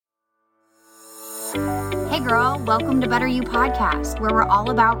Hey girl, welcome to Better You Podcast, where we're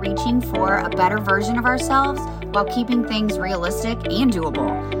all about reaching for a better version of ourselves while keeping things realistic and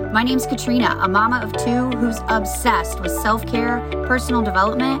doable. My name's Katrina, a mama of two who's obsessed with self-care, personal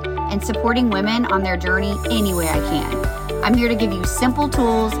development, and supporting women on their journey any way I can. I'm here to give you simple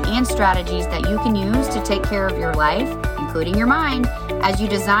tools and strategies that you can use to take care of your life, including your mind, as you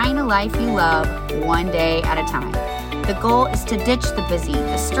design a life you love one day at a time. The goal is to ditch the busy,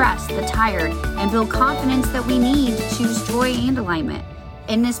 the stressed, the tired, and build confidence that we need to choose joy and alignment.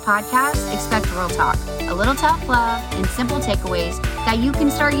 In this podcast, expect real talk, a little tough love, and simple takeaways that you can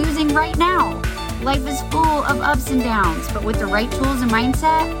start using right now. Life is full of ups and downs, but with the right tools and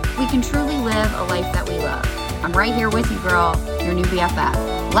mindset, we can truly live a life that we love. I'm right here with you, girl, your new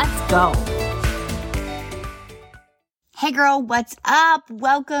BFF. Let's go. Hey girl, what's up?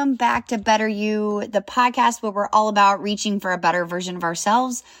 Welcome back to Better You, the podcast where we're all about reaching for a better version of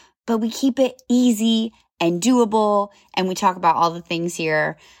ourselves, but we keep it easy and doable, and we talk about all the things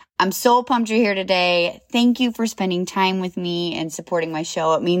here. I'm so pumped you're here today. Thank you for spending time with me and supporting my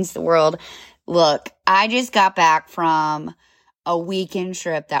show. It means the world. Look, I just got back from a weekend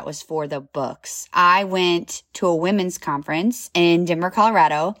trip that was for the books. I went to a women's conference in Denver,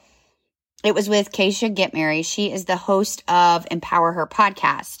 Colorado. It was with Keisha Get Married. She is the host of EmpowerHER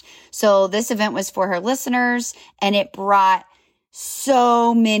podcast. So this event was for her listeners, and it brought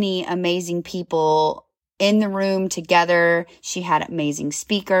so many amazing people in the room together. She had amazing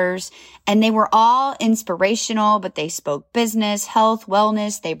speakers, and they were all inspirational, but they spoke business, health,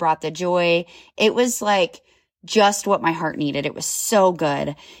 wellness. They brought the joy. It was like just what my heart needed. It was so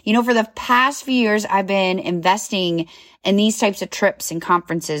good. You know, for the past few years, I've been investing in these types of trips and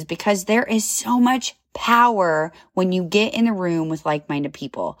conferences because there is so much power when you get in the room with like-minded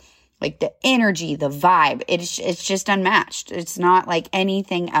people. Like the energy, the vibe, it's just unmatched. It's not like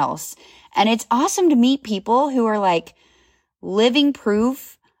anything else. And it's awesome to meet people who are like living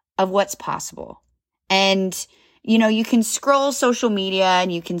proof of what's possible. And you know, you can scroll social media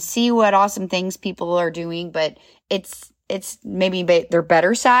and you can see what awesome things people are doing, but it's maybe their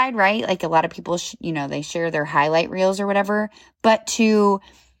better side, right? Like a lot of people, they share their highlight reels or whatever, but to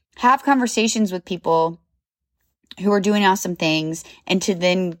have conversations with people who are doing awesome things and to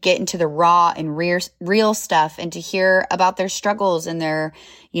then get into the raw and real stuff and to hear about their struggles and their,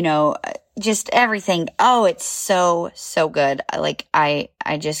 just everything. Oh, it's so, so good. I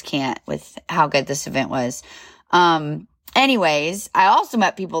just can't with how good this event was. Anyways, I also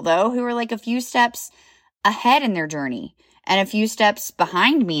met people though who were like a few steps ahead in their journey and a few steps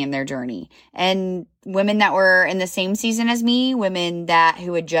behind me in their journey, and women that were in the same season as me, women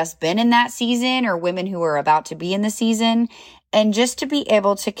who had just been in that season, or women who were about to be in the season, and just to be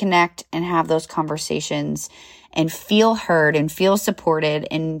able to connect and have those conversations and feel heard and feel supported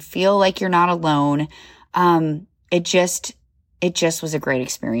and feel like you're not alone. It just was a great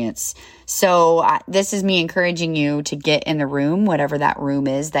experience. So this is me encouraging you to get in the room, whatever that room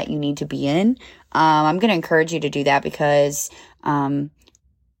is that you need to be in. I'm going to encourage you to do that because,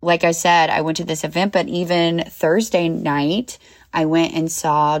 like I said, I went to this event, but even Thursday night, I went and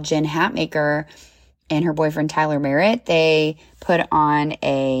saw Jen Hatmaker and her boyfriend, Tyler Merritt. They put on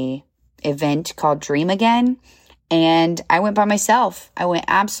a event called Dream Again. And I went by myself. I went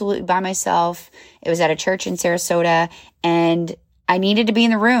absolutely by myself. It was at a church in Sarasota, and I needed to be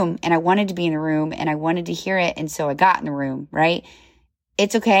in the room, and I wanted to be in the room, and I wanted to hear it, and so I got in the room, right?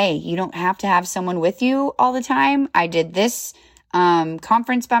 It's okay. You don't have to have someone with you all the time. I did this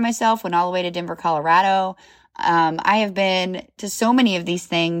conference by myself, went all the way to Denver, Colorado. I have been to so many of these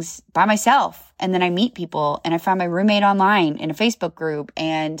things by myself, and then I meet people, and I find my roommate online in a Facebook group,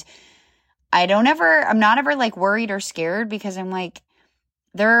 and I'm not ever like worried or scared because I'm like,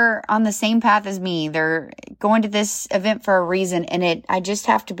 they're on the same path as me. They're going to this event for a reason. And I just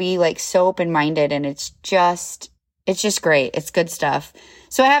have to be like so open-minded, and it's just great. It's good stuff.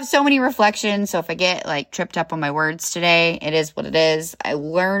 So I have so many reflections. So if I get like tripped up on my words today, it is what it is. I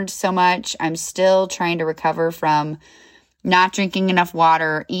learned so much. I'm still trying to recover from not drinking enough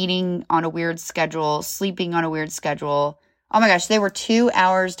water, eating on a weird schedule, sleeping on a weird schedule. Oh my gosh, they were 2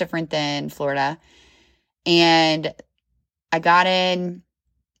 hours different than Florida. And I got in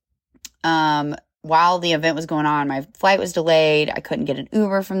while the event was going on. My flight was delayed. I couldn't get an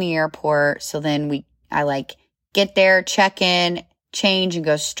Uber from the airport. So then I get there, check in, change, and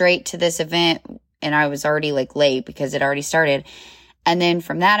go straight to this event. And I was already late because it already started. And then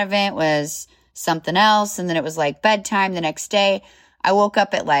from that event was something else. And then it was bedtime the next day. I woke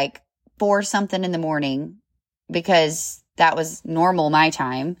up at 4 something in the morning because that was normal my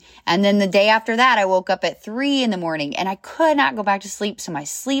time. And then the day after that, I woke up at 3 in the morning and I could not go back to sleep. So my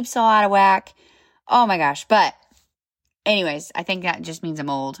sleep's all out of whack. Oh my gosh. But anyways, I think that just means I'm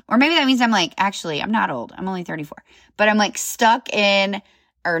old. Or maybe that means I'm like, actually, I'm not old. I'm only 34. But I'm like stuck in,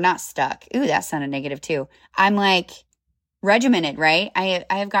 or not stuck. Ooh, that sounded negative too. I'm like regimented, right? I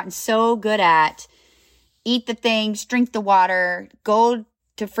have gotten so good at eat the things, drink the water, go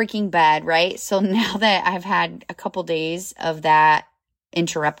to freaking bed, right? So now that I've had a couple days of that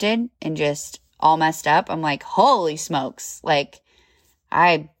interrupted and just all messed up, I'm like, holy smokes. Like,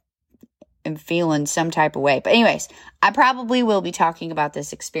 I am feeling some type of way. But anyways, I probably will be talking about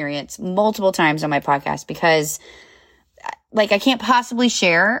this experience multiple times on my podcast because like I can't possibly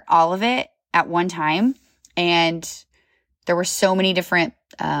share all of it at one time. And there were so many different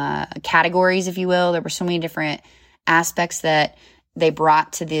categories, if you will. There were so many different aspects that they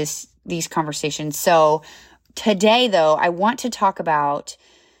brought to these conversations. So today, though, I want to talk about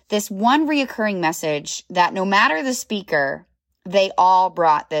this one reoccurring message that no matter the speaker, they all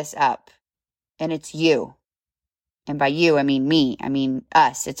brought this up. And it's you. And by you, I mean me. I mean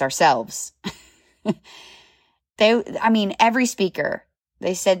us. It's ourselves. Every speaker,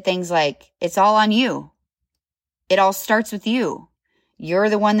 they said things like, it's all on you. It all starts with you. You're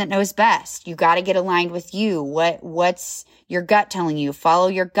the one that knows best. You got to get aligned with you. What's your gut telling you? Follow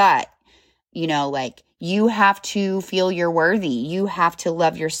your gut. Like you have to feel you're worthy. You have to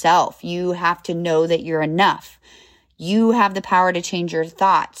love yourself. You have to know that you're enough. You have the power to change your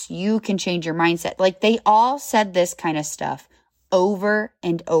thoughts. You can change your mindset. Like they all said this kind of stuff over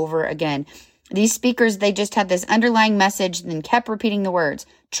and over again. These speakers, they just had this underlying message and then kept repeating the words,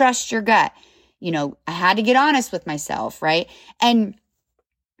 trust your gut. I had to get honest with myself, right? And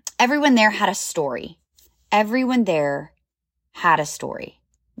everyone there had a story. Everyone there had a story.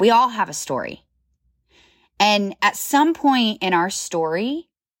 We all have a story. And at some point in our story,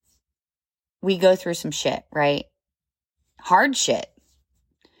 we go through some shit, right? Hard shit.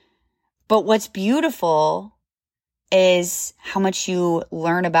 But what's beautiful is how much you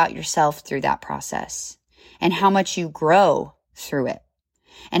learn about yourself through that process and how much you grow through it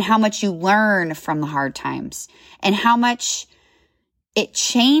and how much you learn from the hard times and how much it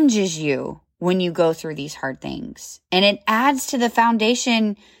changes you when you go through these hard things. And it adds to the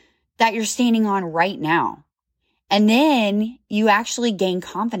foundation that you're standing on right now. And then you actually gain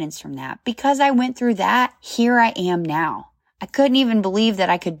confidence from that. Because I went through that, here I am now. I couldn't even believe that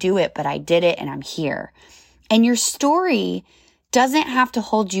I could do it, but I did it and I'm here. And your story doesn't have to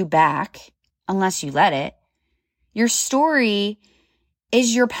hold you back unless you let it. Your story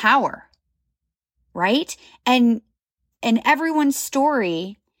is your power, right? And in everyone's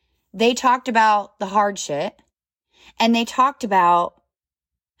story, they talked about the hard shit and they talked about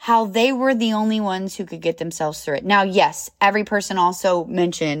how they were the only ones who could get themselves through it. Now, yes, every person also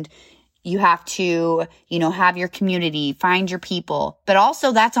mentioned you have to, have your community, find your people, but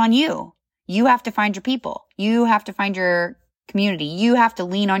also that's on you. You have to find your people. You have to find your community. You have to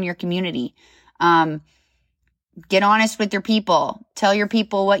lean on your community. Get honest with your people. Tell your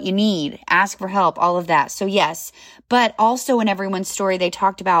people what you need. Ask for help, all of that. So yes, but also in everyone's story, they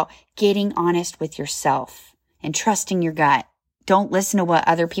talked about getting honest with yourself and trusting your gut. Don't listen to what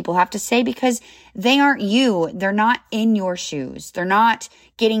other people have to say because they aren't you. They're not in your shoes. They're not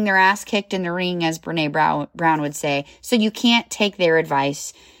getting their ass kicked in the ring, as Brene Brown would say. So you can't take their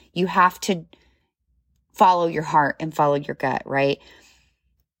advice. You have to follow your heart and follow your gut, right?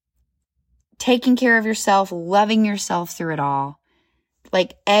 Taking care of yourself, loving yourself through it all.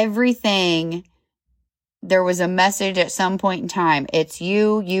 Like everything, there was a message at some point in time. It's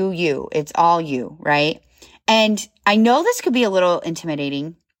you. It's all you, right? And I know this could be a little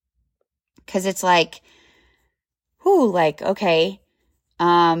intimidating because it's like, okay,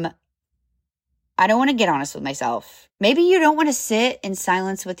 I don't want to get honest with myself. Maybe you don't want to sit in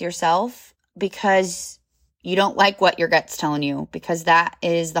silence with yourself because you don't like what your gut's telling you, because that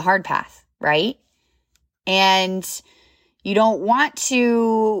is the hard path, right? And you don't want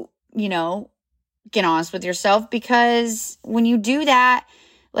to, get honest with yourself because when you do that,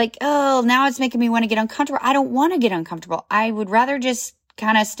 like, oh, now it's making me want to get uncomfortable. I don't want to get uncomfortable. I would rather just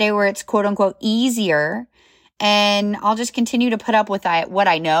kind of stay where it's quote unquote easier. And I'll just continue to put up with what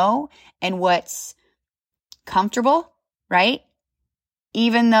I know and what's comfortable, right?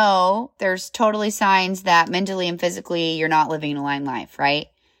 Even though there's totally signs that mentally and physically you're not living an aligned life, right?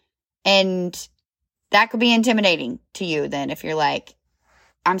 And that could be intimidating to you then if you're like,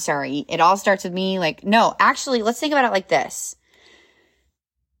 I'm sorry, it all starts with me. Like, no, actually, let's think about it like this.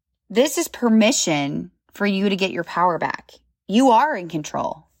 This is permission for you to get your power back. You are in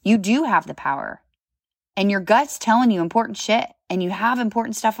control. You do have the power. And your gut's telling you important shit. And you have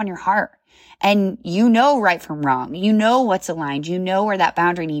important stuff on your heart. And you know right from wrong. You know what's aligned. You know where that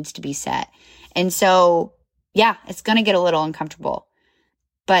boundary needs to be set. And so, yeah, it's going to get a little uncomfortable,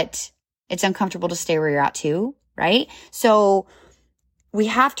 but it's uncomfortable to stay where you're at too, right? So we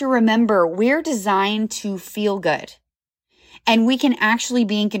have to remember we're designed to feel good, and we can actually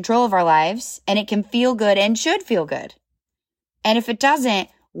be in control of our lives, and it can feel good and should feel good. And if it doesn't,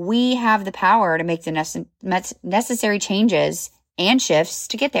 we have the power to make the necessary changes and shifts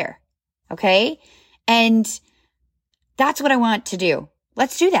to get there. Okay? And that's what I want to do.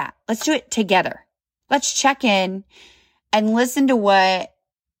 Let's do that. Let's do it together. Let's check in and listen to what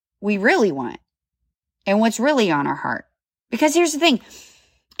we really want and what's really on our heart. Because here's the thing.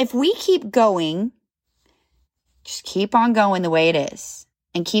 If we keep going, just keep on going the way it is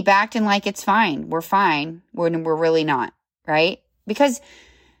and keep acting like it's fine. We're fine when we're really not, right? Because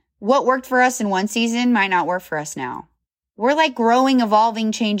what worked for us in one season might not work for us now. We're like growing,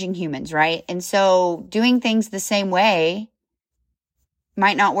 evolving, changing humans, right? And so doing things the same way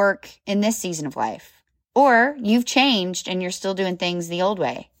might not work in this season of life. Or you've changed and you're still doing things the old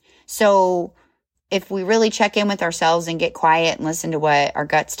way. So if we really check in with ourselves and get quiet and listen to what our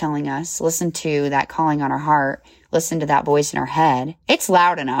gut's telling us, listen to that calling on our heart, listen to that voice in our head, it's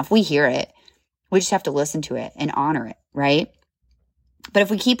loud enough. We hear it. We just have to listen to it and honor it, right? But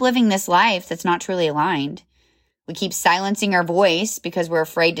if we keep living this life that's not truly aligned, we keep silencing our voice because we're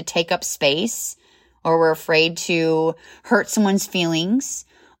afraid to take up space, or we're afraid to hurt someone's feelings,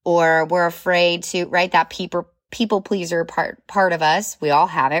 or we're afraid to, right, that people pleaser part of us, we all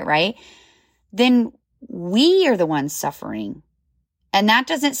have it, right? Then we are the ones suffering. And that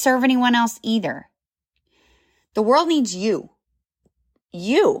doesn't serve anyone else either. The world needs you.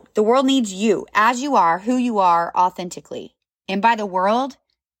 The world needs you as you are, who you are authentically. And by the world,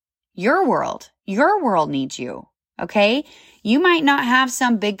 your world needs you. Okay? You might not have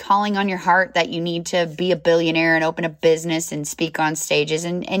some big calling on your heart that you need to be a billionaire and open a business and speak on stages,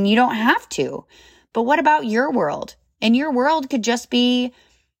 and you don't have to. But what about your world? And your world could just be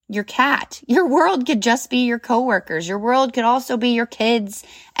your cat. Your world could just be your coworkers. Your world could also be your kids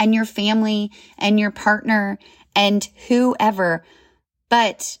and your family and your partner and whoever.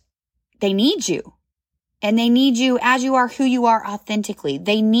 But they need you. And they need you as you are, who you are authentically.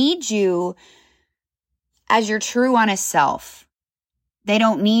 They need you as your true, honest self. They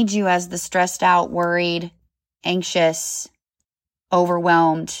don't need you as the stressed out, worried, anxious,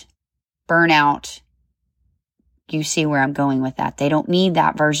 overwhelmed, burnout. You see where I'm going with that. They don't need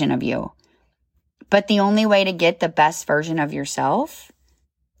that version of you. But the only way to get the best version of yourself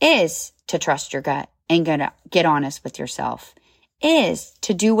is to trust your gut and get honest with yourself. Is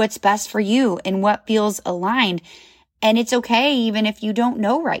to do what's best for you and what feels aligned. And it's okay even if you don't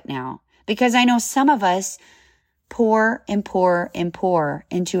know right now. Because I know some of us pour and pour and pour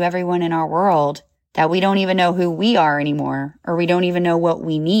into everyone in our world that we don't even know who we are anymore, or we don't even know what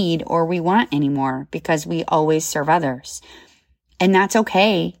we need or we want anymore because we always serve others. And that's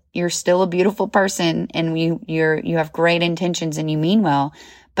okay. You're still a beautiful person and you have great intentions and you mean well.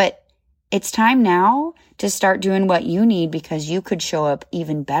 But it's time now to start doing what you need, because you could show up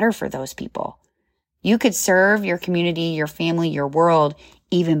even better for those people. You could serve your community, your family, your world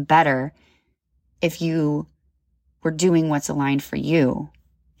even better if you were doing what's aligned for you.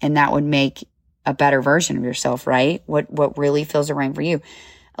 And that would make a better version of yourself, right? What really feels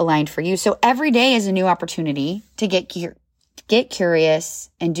aligned for you. So every day is a new opportunity to get curious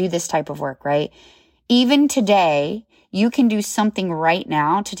and do this type of work, right? Even today, you can do something right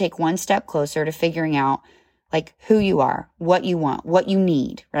now to take one step closer to figuring out like who you are, what you want, what you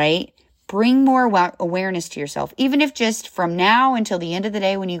need, right? Bring more awareness to yourself, even if just from now until the end of the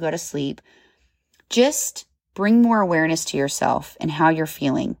day when you go to sleep. Just bring more awareness to yourself and how you're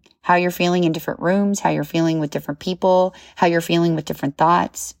feeling in different rooms, how you're feeling with different people, how you're feeling with different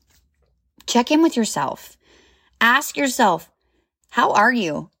thoughts. Check in with yourself. Ask yourself, how are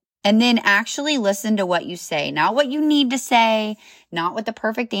you? And then actually listen to what you say, not what you need to say, not what the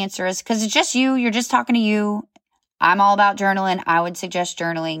perfect answer is, because it's just you. You're just talking to you. I'm all about journaling. I would suggest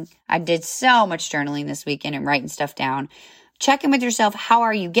journaling. I did so much journaling this weekend and writing stuff down. Check in with yourself. How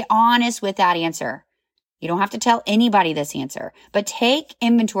are you? Get honest with that answer. You don't have to tell anybody this answer, but take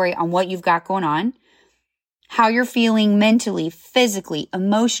inventory on what you've got going on, how you're feeling mentally, physically,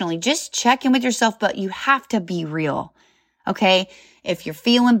 emotionally. Just check in with yourself, but you have to be real. Okay? If you're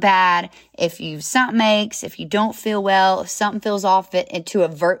feeling bad, if something aches, if you don't feel well, if something feels off to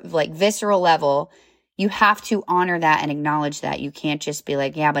a visceral level, you have to honor that and acknowledge that. You can't just be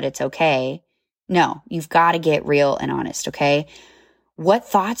like, yeah, but it's okay. No, you've got to get real and honest, okay? What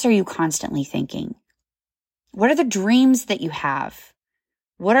thoughts are you constantly thinking? What are the dreams that you have?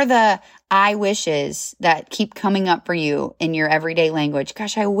 What are the I wishes that keep coming up for you in your everyday language?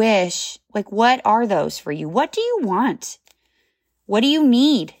 Gosh, I wish. Like, what are those for you? What do you want? What do you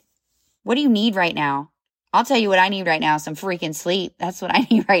need? What do you need right now? I'll tell you what I need right now, some freaking sleep. That's what I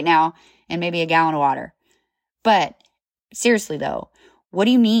need right now, and maybe a gallon of water. But seriously though, what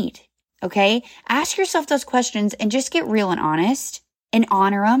do you need? Okay? Ask yourself those questions and just get real and honest and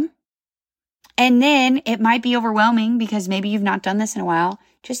honor them. And then it might be overwhelming because maybe you've not done this in a while.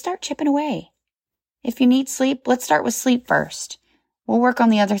 Just start chipping away. If you need sleep, let's start with sleep first. We'll work on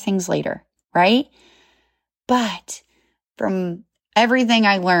the other things later, right? But from everything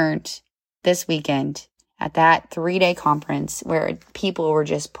I learned this weekend at that 3-day conference where people were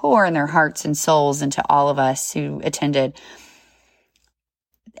just pouring their hearts and souls into all of us who attended,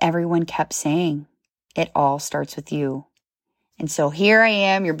 everyone kept saying, it all starts with you. And so here I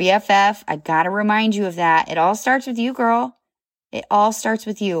am, your BFF. I got to remind you of that. It all starts with you, girl. It all starts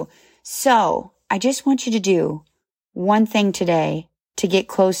with you. So I just want you to do one thing today to get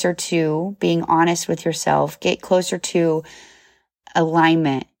closer to being honest with yourself, get closer to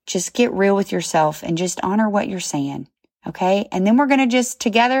alignment. Just get real with yourself and just honor what you're saying. Okay. And then we're going to just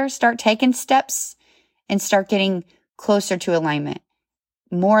together start taking steps and start getting closer to alignment.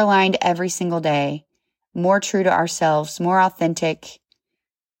 More aligned every single day, more true to ourselves, more authentic,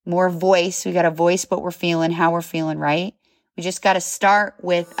 more voice. We got to voice what we're feeling, how we're feeling, right? We just got to start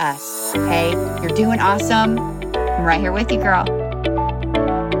with us, okay? You're doing awesome. I'm right here with you, girl.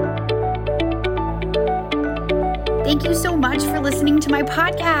 Thank you so much for listening to my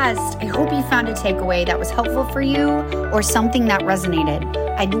podcast. I hope you found a takeaway that was helpful for you or something that resonated.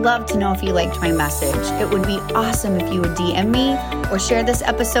 I'd love to know if you liked my message. It would be awesome if you would DM me or share this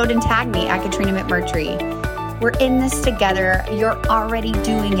episode and tag me at Katrina McMurtry. We're in this together. You're already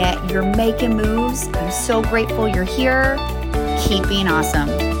doing it. You're making moves. I'm so grateful you're here. Keep being awesome.